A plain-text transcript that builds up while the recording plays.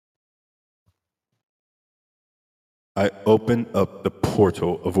I open up the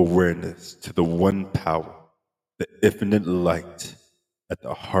portal of awareness to the one power, the infinite light at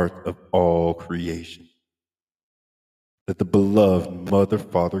the heart of all creation. That the beloved Mother,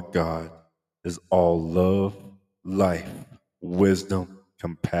 Father, God is all love, life, wisdom,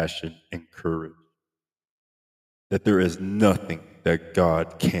 compassion, and courage. That there is nothing that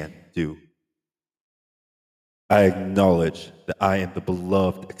God can't do. I acknowledge that I am the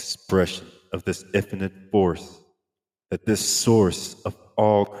beloved expression of this infinite force, that this source of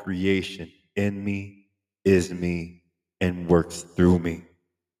all creation in me, is me, and works through me.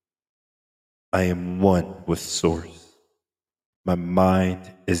 I am one with Source. My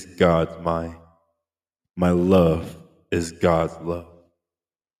mind is God's mind. My love is God's love.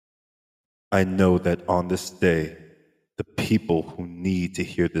 I know that on this day, the people who need to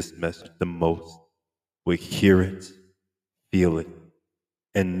hear this message the most will hear it, feel it,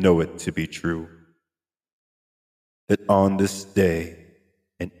 and know it to be true. That on this day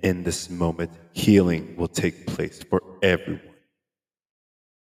and in this moment, healing will take place for everyone.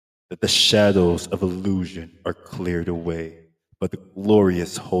 That the shadows of illusion are cleared away by the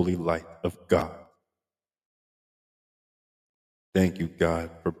glorious holy light of God. Thank you, God,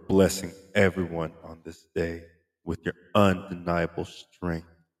 for blessing everyone on this day with your undeniable strength.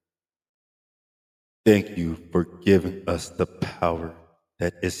 Thank you for giving us the power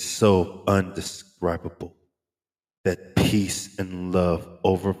that is so undescribable, that peace and love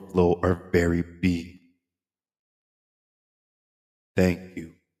overflow our very being. Thank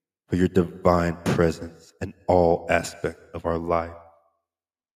you for your divine presence in all aspects of our life.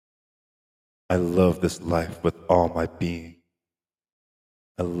 I love this life with all my being.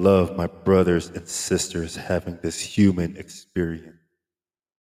 I love my brothers and sisters having this human experience.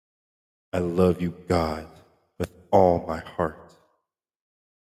 I love you, God, with all my heart.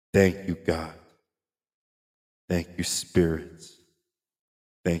 Thank you, God. Thank you, spirits.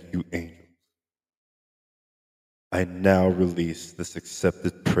 Thank you, angels. I now release this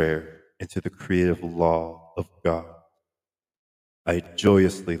accepted prayer into the creative law of God. I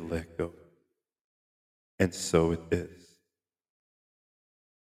joyously let go. And so it is.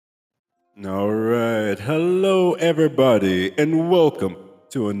 All right. Hello, everybody, and welcome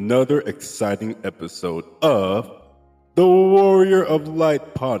to another exciting episode of the Warrior of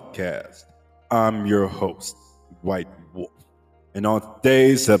Light podcast. I'm your host, White Wolf. And on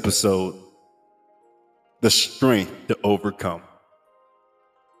today's episode, the strength to overcome.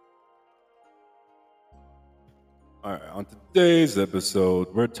 All right, on today's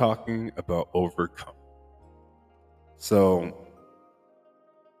episode, we're talking about overcome. So,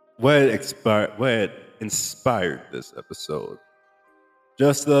 what inspired this episode?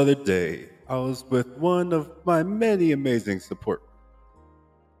 Just the other day, I was with one of my many amazing support.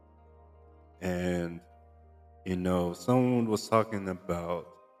 And, someone was talking about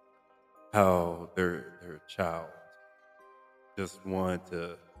how their child just wanted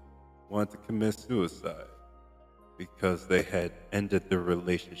to commit suicide because they had ended their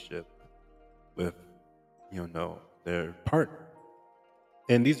relationship with, their partner.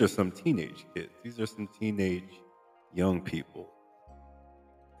 And these are some teenage kids. These are some teenage young people.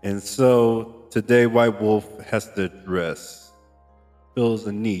 And so today, White Wolf feels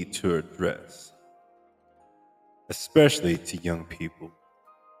a need to address, especially to young people,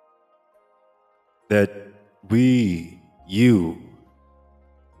 that you,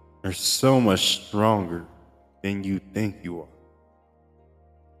 are so much stronger than you think you are.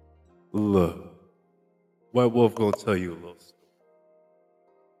 Look, White Wolf gonna tell you a little story.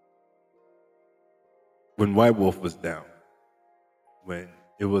 When White Wolf was down, when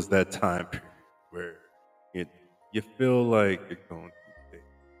it was that time period where it, you feel like you're going through things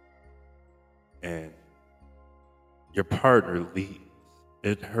and your partner leaves.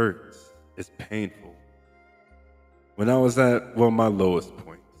 It hurts. It's painful. When I was at one of my lowest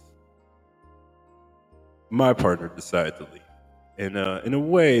points, my partner decided to leave in a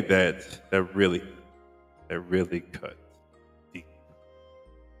way that really cut deep.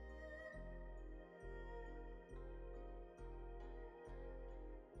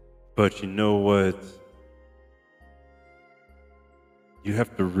 But you know what? You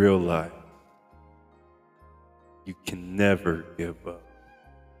have to realize you can never give up.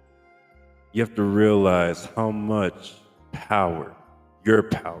 You have to realize how much power, your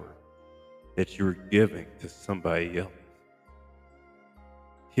power, that you're giving to somebody else.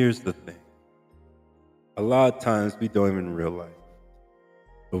 Here's the thing. A lot of times we don't even realize,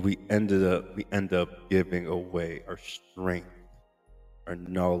 but we end up giving away our strength, our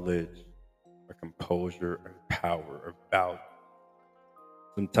knowledge, our composure, our power, our value.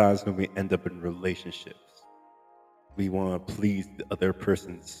 Sometimes when we end up in relationships, We want to please the other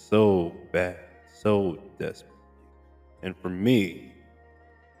person so bad, so desperate. And for me,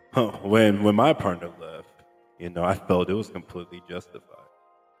 when my partner left, I felt it was completely justified.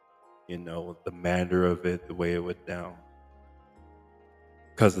 The manner of it, the way it went down,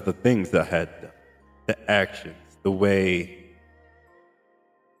 because of the things that I had done, the actions, the way,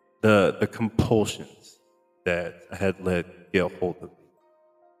 the compulsions that I had let get a hold of me.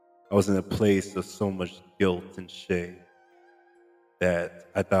 I was in a place of so much guilt and shame that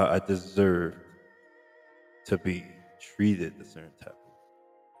I thought I deserved to be treated a certain type of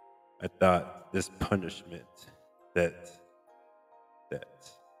way. I thought this punishment that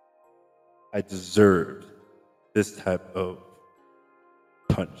that I deserved this type of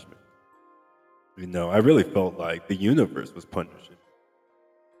punishment. I really felt like the universe was punishing,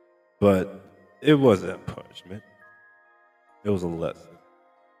 but it wasn't a punishment. It was a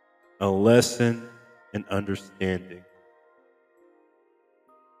lesson in understanding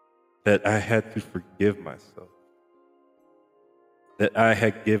that I had to forgive myself, that I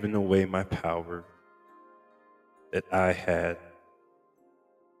had given away my power, that I had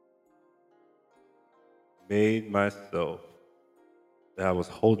made myself, that I was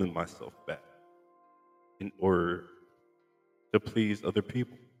holding myself back in order to please other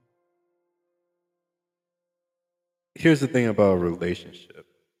people. Here's the thing about a relationship.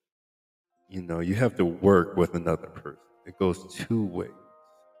 You have to work with another person. It goes two ways.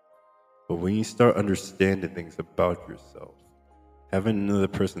 But when you start understanding things about yourself, having another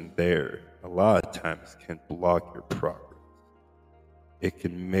person there a lot of times can block your progress. It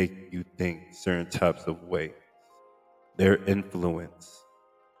can make you think certain types of ways. Their influence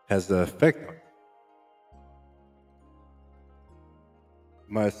has an effect on you.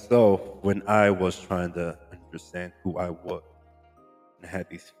 Myself, when I was trying to understand who I was, and I had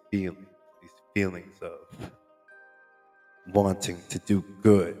these feelings of wanting to do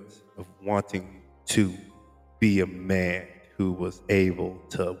good, of wanting to be a man who was able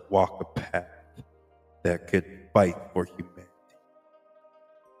to walk a path that could fight for humanity.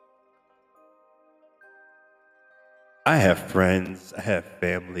 I have friends, I have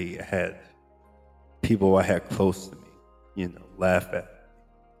family, I had people I had close to me, laugh at me,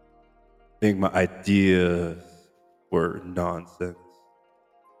 think my ideas were nonsense,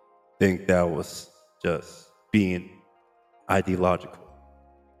 think that was just being ideological.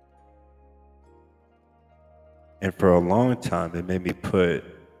 And for a long time, it made me put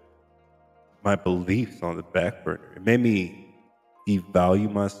my beliefs on the back burner. It made me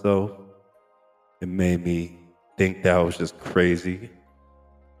devalue myself. It made me think that I was just crazy,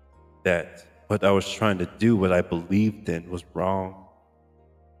 that what I was trying to do, what I believed in, was wrong,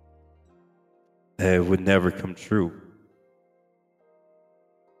 that it would never come true.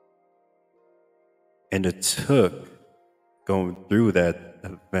 And it took going through that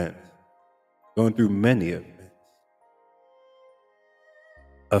event, going through many events,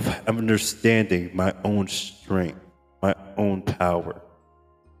 of understanding my own strength, my own power,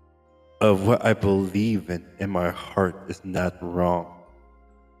 of what I believe in my heart is not wrong,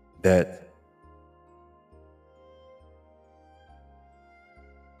 that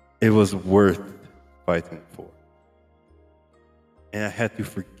it was worth fighting for. And I had to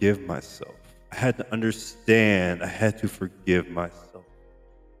forgive myself. I had to understand, I had to forgive myself.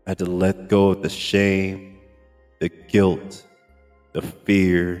 I had to let go of the shame, the guilt, the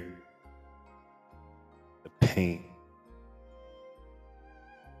fear, the pain.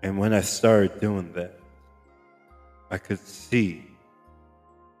 And when I started doing that, I could see,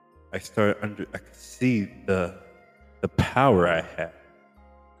 I could see the power I had.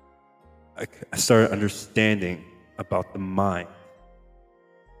 I started understanding about the mind,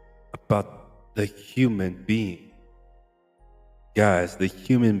 about the human being. Guys, the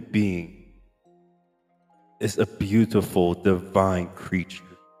human being is a beautiful, divine creature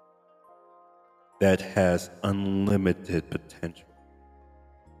that has unlimited potential.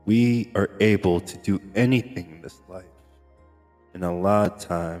 We are able to do anything in this life. And a lot of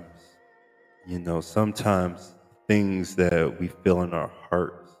times, sometimes things that we feel in our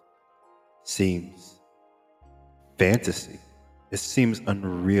hearts seems fantasy. It seems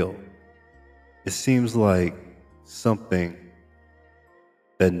unreal. It seems like something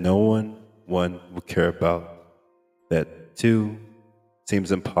that one would care about, that two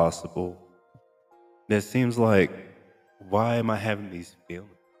seems impossible. And it seems like, why am I having these feelings?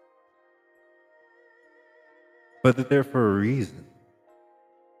 But they're there for a reason.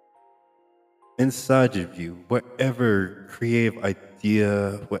 Inside of you, whatever creative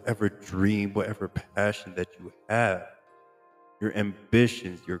idea, whatever dream, whatever passion that you have, your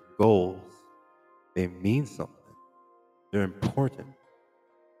ambitions, your goals, they mean something. They're important.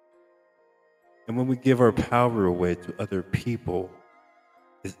 And when we give our power away to other people,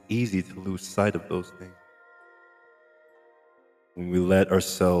 it's easy to lose sight of those things. When we let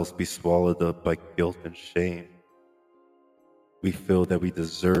ourselves be swallowed up by guilt and shame, we feel that we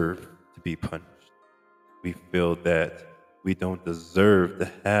deserve to be punished. We feel that we don't deserve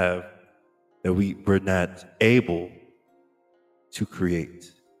to have, that we're not able to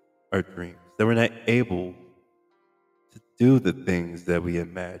create our dreams, that we're not able to do the things that we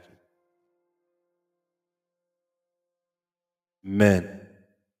imagine. Men,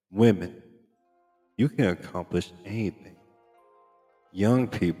 women, you can accomplish anything. Young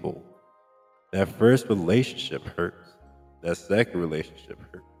people, that first relationship hurts. That second relationship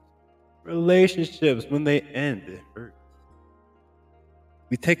hurts. Relationships, when they end, it hurts.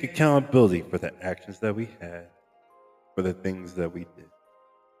 We take accountability for the actions that we had, for the things that we did.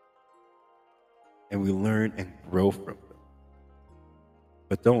 And we learn and grow from them.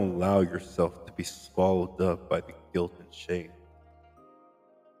 But don't allow yourself to be swallowed up by the guilt and shame.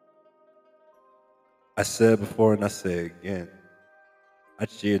 I said before and I say again, I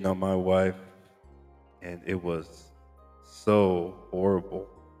cheated on my wife and it was so horrible.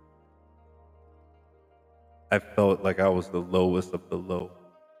 I felt like I was the lowest of the low.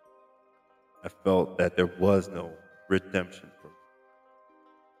 I felt that there was no redemption for me.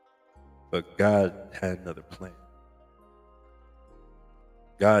 But God had another plan.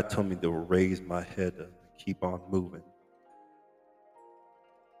 God told me to raise my head up and keep on moving.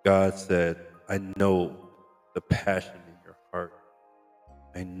 God said, I know the passion in your heart.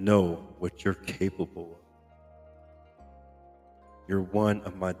 I know what you're capable of. You're one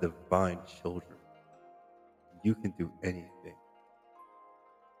of my divine children. You can do anything.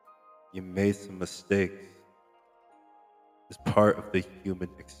 You made some mistakes. It's part of the human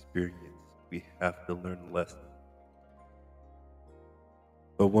experience. We have to learn lessons.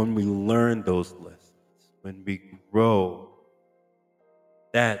 But when we learn those lessons, when we grow,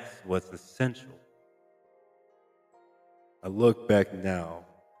 that's what's essential. I look back now,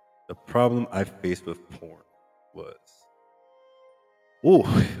 the problem I faced with porn was,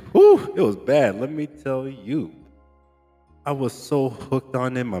 it was bad. Let me tell you. I was so hooked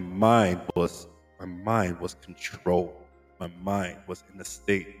on it, my mind was controlled. My mind was in a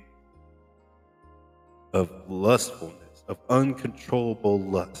state of lustfulness, of uncontrollable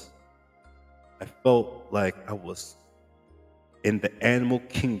lust. I felt like I was in the animal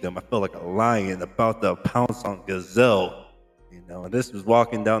kingdom. I felt like a lion about to pounce on gazelle, And this was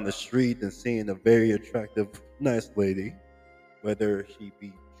walking down the street and seeing a very attractive, nice lady, whether she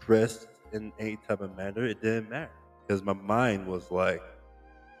be dressed in any type of manner, it didn't matter because my mind was like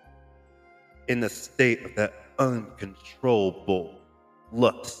in a state of that uncontrollable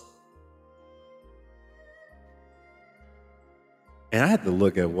lust. And I had to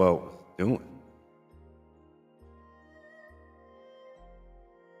look at what I was doing.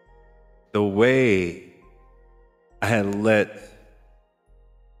 The way I had let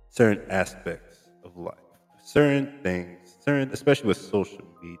certain aspects of life, certain things, especially with social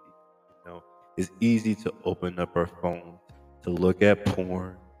media, it's easy to open up our phone to look at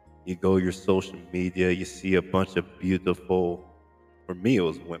porn. You go your social media, you see a bunch of beautiful, for me it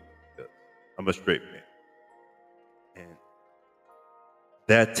was women because I'm a straight man. And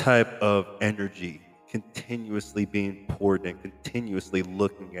that type of energy continuously being poured in, continuously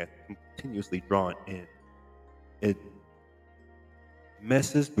looking at, continuously drawn in, it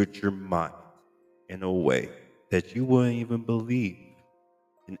messes with your mind in a way that you wouldn't even believe.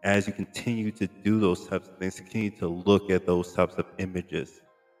 And as you continue to do those types of things, continue to look at those types of images,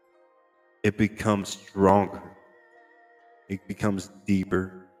 it becomes stronger. It becomes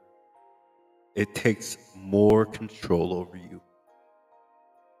deeper. It takes more control over you.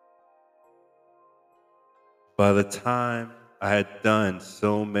 By the time I had done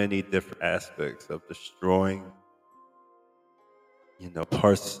so many different aspects of destroying,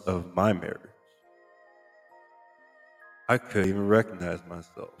 parts of my marriage, I couldn't even recognize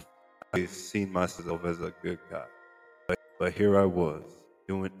myself. I seen myself as a good guy. But here I was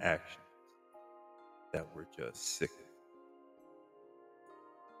doing actions that were just sickening.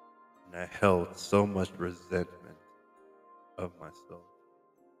 And I held so much resentment of myself.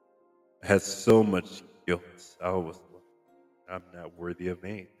 I had so much guilt. I was like, I'm not worthy of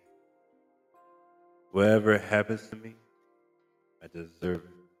anything. Whatever happens to me, I deserve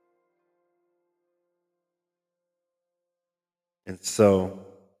it. And so,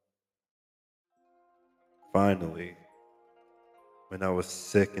 finally, when I was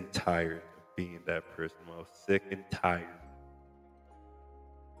sick and tired of being that person, when I was sick and tired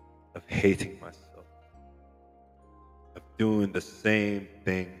of hating myself, of doing the same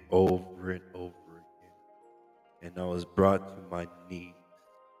thing over and over again. And I was brought to my knees,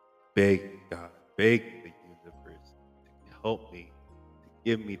 begging God, begging the universe to help me, to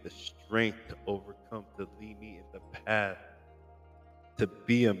give me the strength to overcome, to lead me in the path, to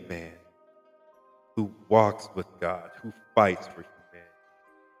be a man who walks with God, who fights for humanity.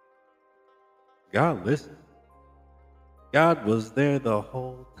 God listened. God was there the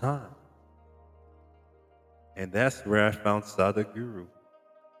whole time. And that's where I found Sadhguru.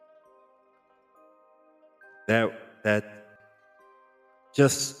 That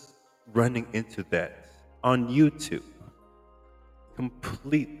just running into that on YouTube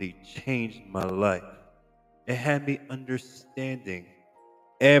completely changed my life. It had me understanding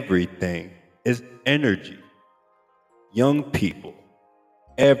everything is energy. Young people,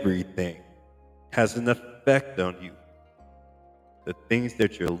 everything has an effect on you. The things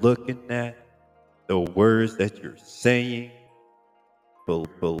that you're looking at, the words that you're saying,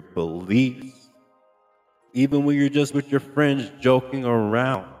 beliefs, even when you're just with your friends joking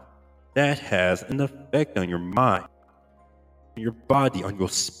around, that has an effect on your mind, on your body, on your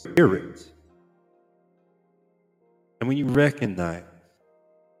spirit. And when you recognize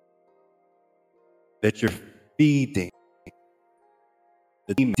that you're feeding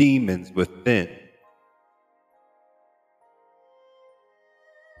the demons within,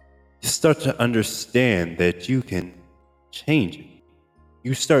 you start to understand that you can change it.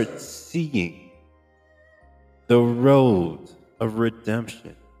 You start seeing the road of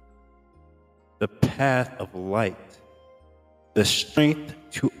redemption, the path of light, the strength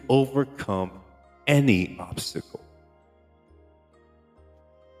to overcome any obstacle.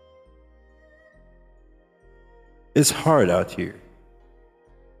 It's hard out here.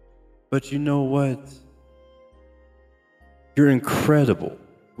 But you know what? You're incredible.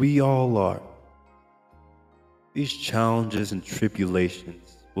 We all are. These challenges and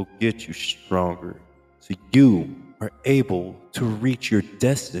tribulations will get you stronger so you are able to reach your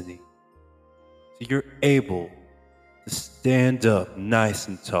destiny. So you're able to stand up nice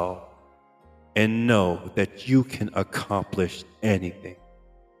and tall and know that you can accomplish anything.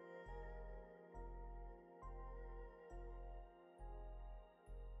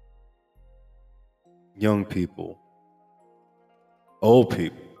 Young people, old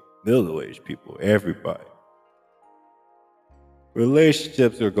people, middle-aged people, everybody.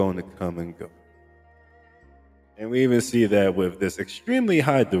 Relationships are going to come and go. And we even see that with this extremely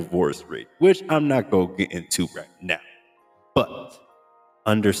high divorce rate, which I'm not going to get into right now. But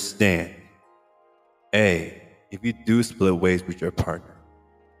understand, A, if you do split ways with your partner,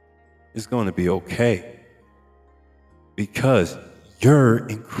 it's going to be okay. Because you're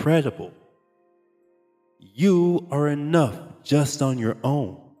incredible. You are enough just on your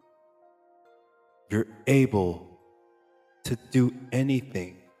own. You're able to do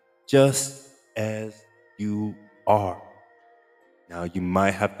anything just as you are. Now, you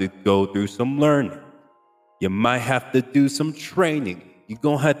might have to go through some learning. You might have to do some training. You're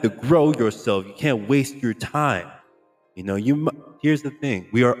going to have to grow yourself. You can't waste your time. Here's the thing.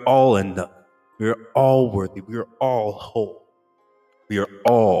 We are all enough. We are all worthy. We are all whole. We are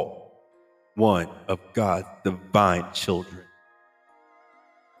all one of God's divine children.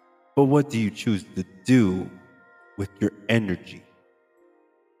 But what do you choose to do with your energy?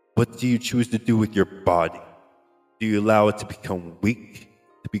 What do you choose to do with your body? Do you allow it to become weak,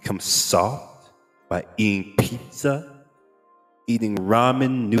 to become soft by eating pizza, eating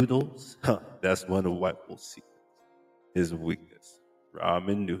ramen noodles? That's one of white people's secrets. His weakness.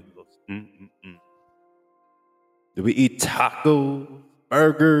 Ramen noodles. Do we eat tacos,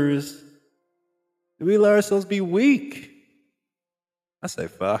 burgers? Do we let ourselves be weak? I say,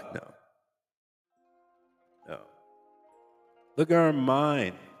 fuck no. No. Look at our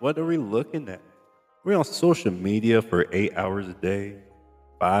mind. What are we looking at? We're on social media for 8 hours a day,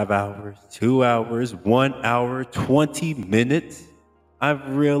 5 hours, 2 hours, 1 hour, 20 minutes.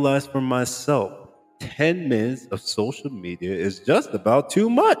 I've realized for myself, 10 minutes of social media is just about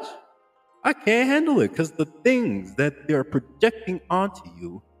too much. I can't handle it because the things that they're projecting onto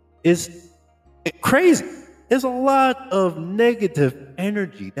you is crazy. There's a lot of negative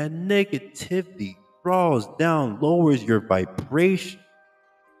energy. That negativity draws down, lowers your vibration.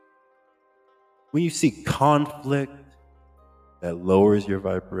 When you see conflict, that lowers your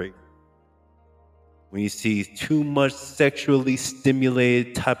vibration. When you see too much sexually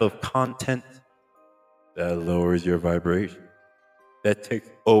stimulated type of content, that lowers your vibration. That takes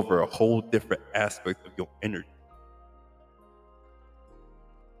over a whole different aspect of your energy.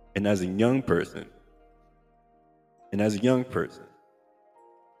 And as a young person,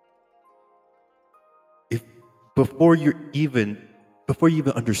 before you even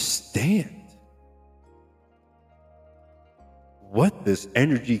understand what this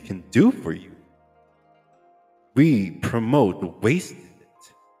energy can do for you. We promote wasting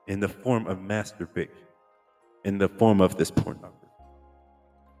it in the form of masturbation, in the form of this pornography.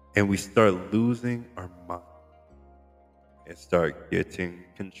 And we start losing our mind and start getting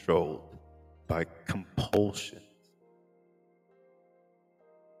controlled by compulsions.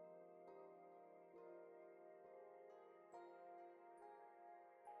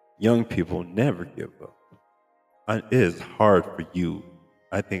 Young people never give up. It is hard for you.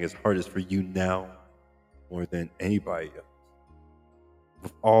 I think it's hardest for you now more than anybody else.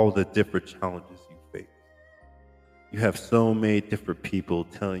 With all the different challenges you face, you have so many different people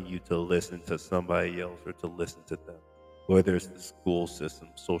telling you to listen to somebody else or to listen to them, whether it's the school system,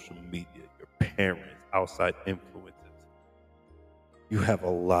 social media, your parents, outside influences. You have a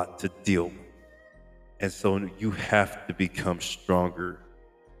lot to deal with. And so you have to become stronger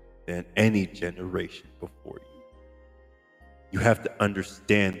than any generation before you. You have to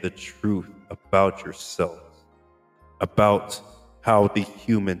understand the truth about yourselves, about how the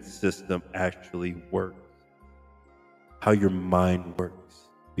human system actually works, how your mind works,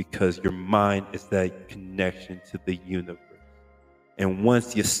 because your mind is that connection to the universe. And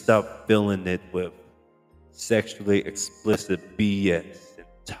once you stop filling it with sexually explicit BS and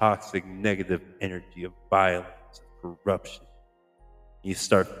toxic negative energy of violence and corruption, you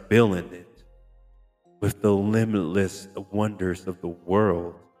start filling it with the limitless wonders of the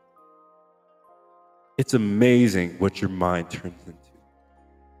world. It's amazing what your mind turns into.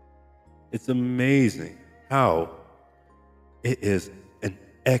 It's amazing how it is an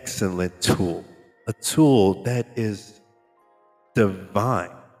excellent tool, a tool that is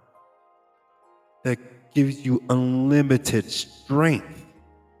divine, that gives you unlimited strength.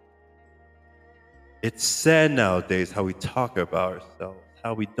 It's sad nowadays how we talk about ourselves,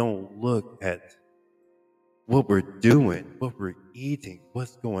 how we don't look at what we're doing, what we're eating,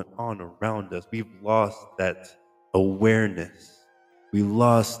 what's going on around us. We've lost that awareness. We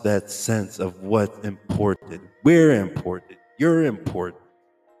lost that sense of what's important. We're important. You're important.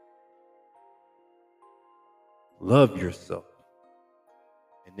 Love yourself.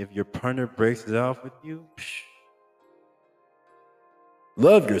 And if your partner breaks it off with you,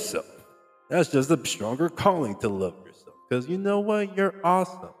 love yourself. That's just a stronger calling to love yourself. Because you know what? You're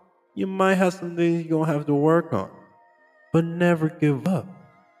awesome. You might have some things you're going to have to work on, but never give up.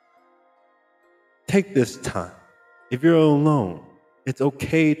 Take this time. If you're alone, it's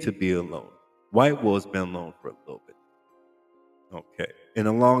okay to be alone. White Wolf's been alone for a little bit. Okay. And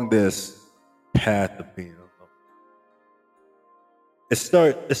along this path of being alone, it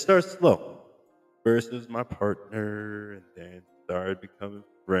starts slow. First it was my partner, and then started becoming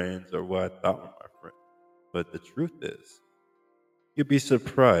friends, or what I thought were my friends. But the truth is, you'd be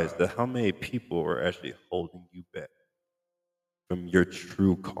surprised at how many people are actually holding you back from your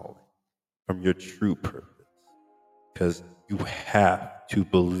true calling, from your true purpose. Because you have to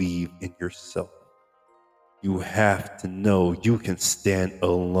believe in yourself. You have to know you can stand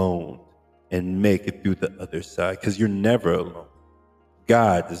alone and make it through the other side, because you're never alone.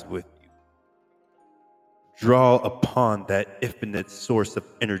 God is with you. Draw upon that infinite source of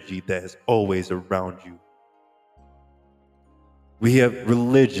energy that is always around you. We have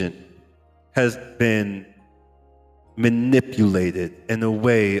religion has been manipulated in a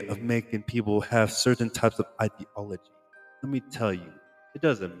way of making people have certain types of ideology. Let me tell you, it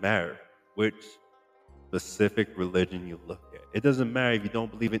doesn't matter which specific religion you look at. It doesn't matter if you don't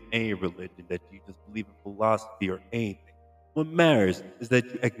believe in any religion, that you just believe in philosophy or anything. What matters is that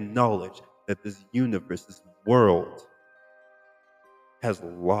you acknowledge that this universe, this world, has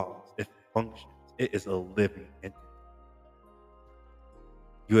laws, it functions, it is a living entity.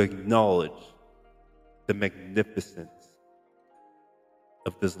 You acknowledge the magnificence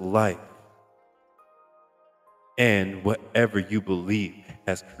of this life and whatever you believe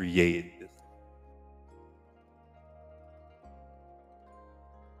has created this.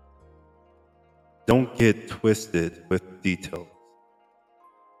 Don't get twisted with details,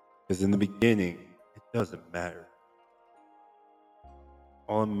 because in the beginning, it doesn't matter.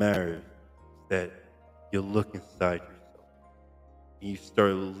 All that matters is that you look inside yourself and you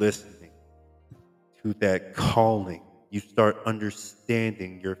start listening to that calling. You start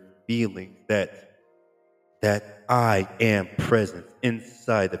understanding your feelings, that I am present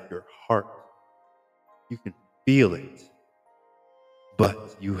inside of your heart. You can feel it,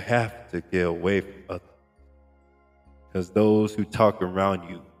 but you have to get away from others, because those who talk around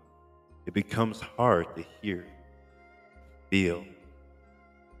you, it becomes hard to hear, feel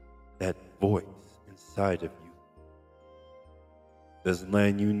that voice inside of you Just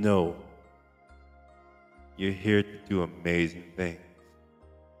letting you know you're here to do amazing things.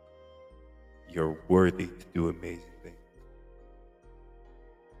 You're worthy to do amazing things.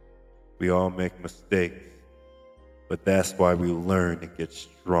 We all make mistakes, but that's why we learn and get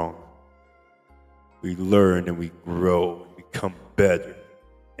strong. We learn and we grow and become better.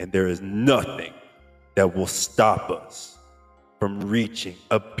 And there is nothing that will stop us from reaching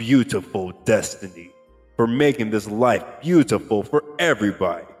a beautiful destiny, for making this life beautiful for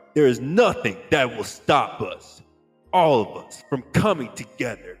everybody. There is nothing that will stop us, all of us, from coming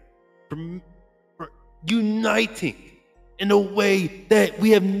together, from uniting in a way that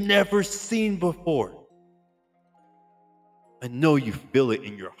we have never seen before. I know you feel it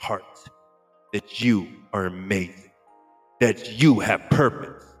in your heart that you are amazing, that you have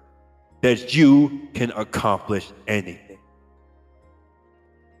purpose, that you can accomplish anything.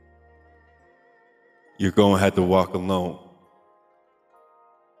 You're going to have to walk alone.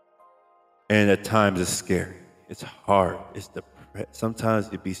 And at times it's scary. It's hard. It's sometimes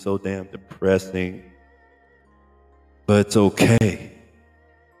it be so damn depressing. But it's okay.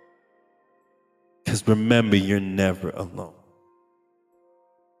 Because remember, you're never alone.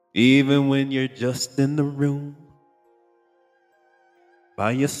 Even when you're just in the room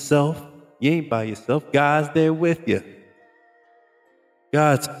by yourself, you ain't by yourself. God's there with you.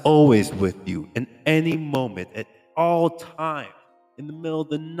 God's always with you in any moment, at all times, in the middle of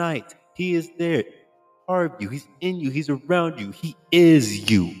the night. He is there, part of you. He's in you. He's around you. He is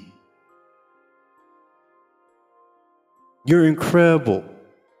you. You're incredible.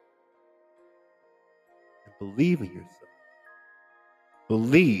 And believe in yourself.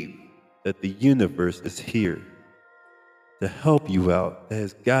 Believe that the universe is here to help you out, that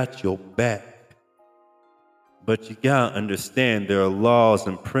has got your back. But you gotta understand there are laws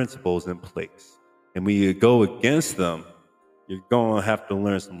and principles in place. And when you go against them, you're gonna have to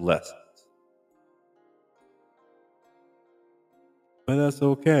learn some lessons. But that's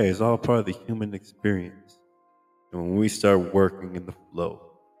okay. It's all part of the human experience. And when we start working in the flow,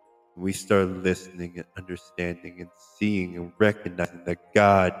 when we start listening and understanding and seeing and recognizing that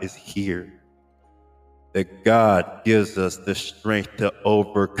God is here, that God gives us the strength to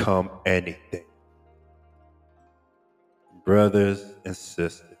overcome anything. Brothers and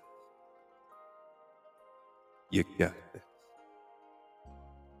sisters, you got this.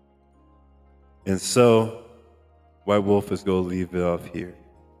 And so, White Wolf is going to leave it off here.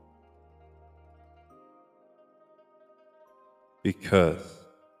 Because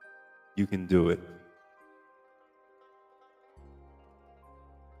you can do it.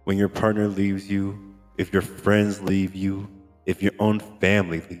 When your partner leaves you, if your friends leave you, if your own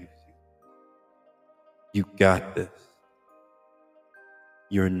family leaves you got this.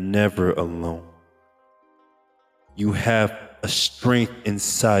 You're never alone. You have a strength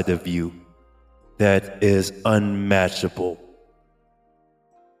inside of you that is unmatchable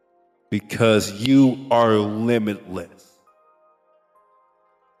because you are limitless.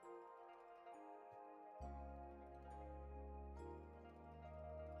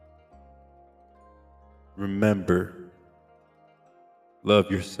 Remember,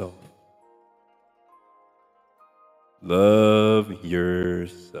 love yourself. Love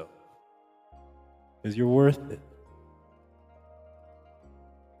yourself. Because you're worth it.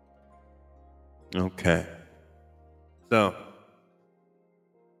 Okay. So,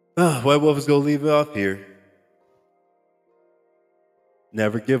 White Wolf is going to leave it off here.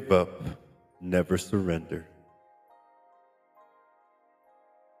 Never give up. Never surrender.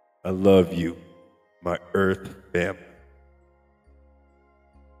 I love you, my Earth family.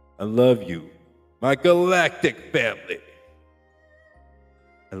 I love you, my galactic family.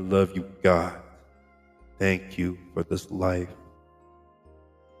 I love you, God. Thank you for this life,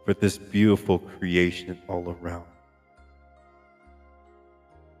 for this beautiful creation all around.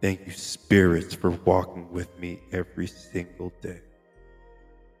 Thank you, spirits, for walking with me every single day.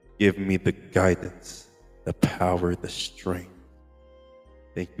 Give me the guidance, the power, the strength.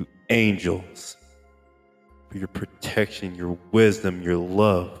 Thank you, angels, for your protection, your wisdom, your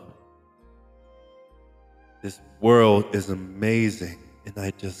love. This world is amazing, and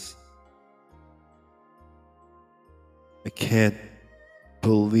I can't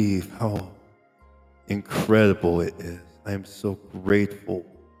believe how incredible it is. I am so grateful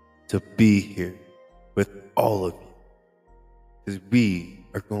to be here with all of you, because we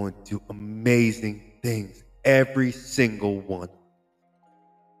are going to do amazing things, every single one.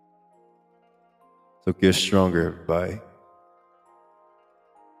 So get stronger, everybody.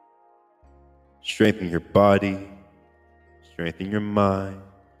 Strengthen your body, strengthen your mind,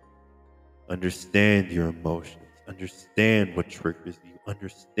 understand your emotions, understand what triggers you,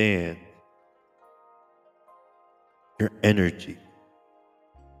 understand your energy.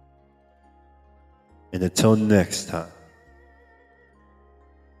 And until next time,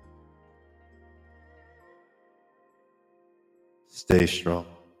 stay strong.